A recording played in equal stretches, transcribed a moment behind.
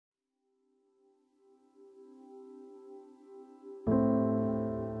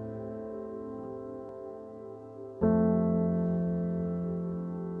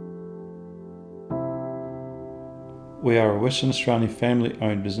We are a Western Australian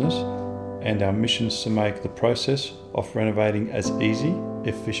family-owned business, and our mission is to make the process of renovating as easy,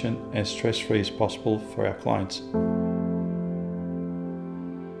 efficient and stress-free as possible for our clients.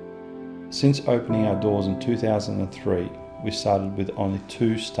 Since opening our doors in 2003, we started with only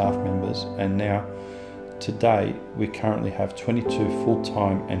 2 staff members, and now, today, we currently have 22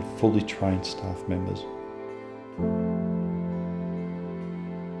 full-time and fully trained staff members.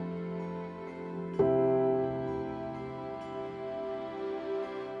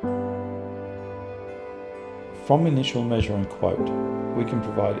 From initial measure and quote, we can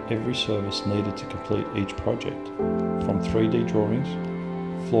provide every service needed to complete each project, from 3D drawings,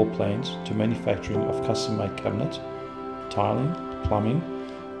 floor plans to manufacturing of custom-made cabinets, tiling, plumbing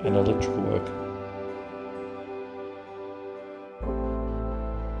and electrical work.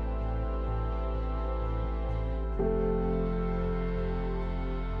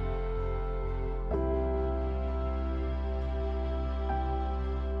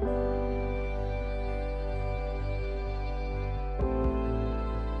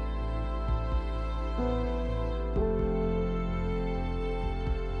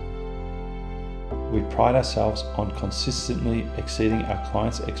 We pride ourselves on consistently exceeding our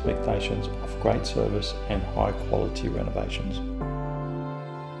clients' expectations of great service and high quality renovations.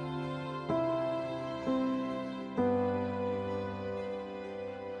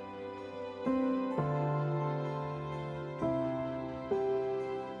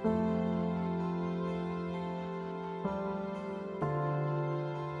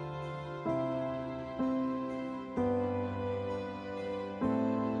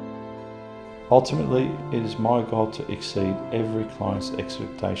 Ultimately, it is my goal to exceed every client's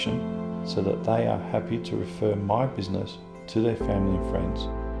expectation so that they are happy to refer my business to their family and friends.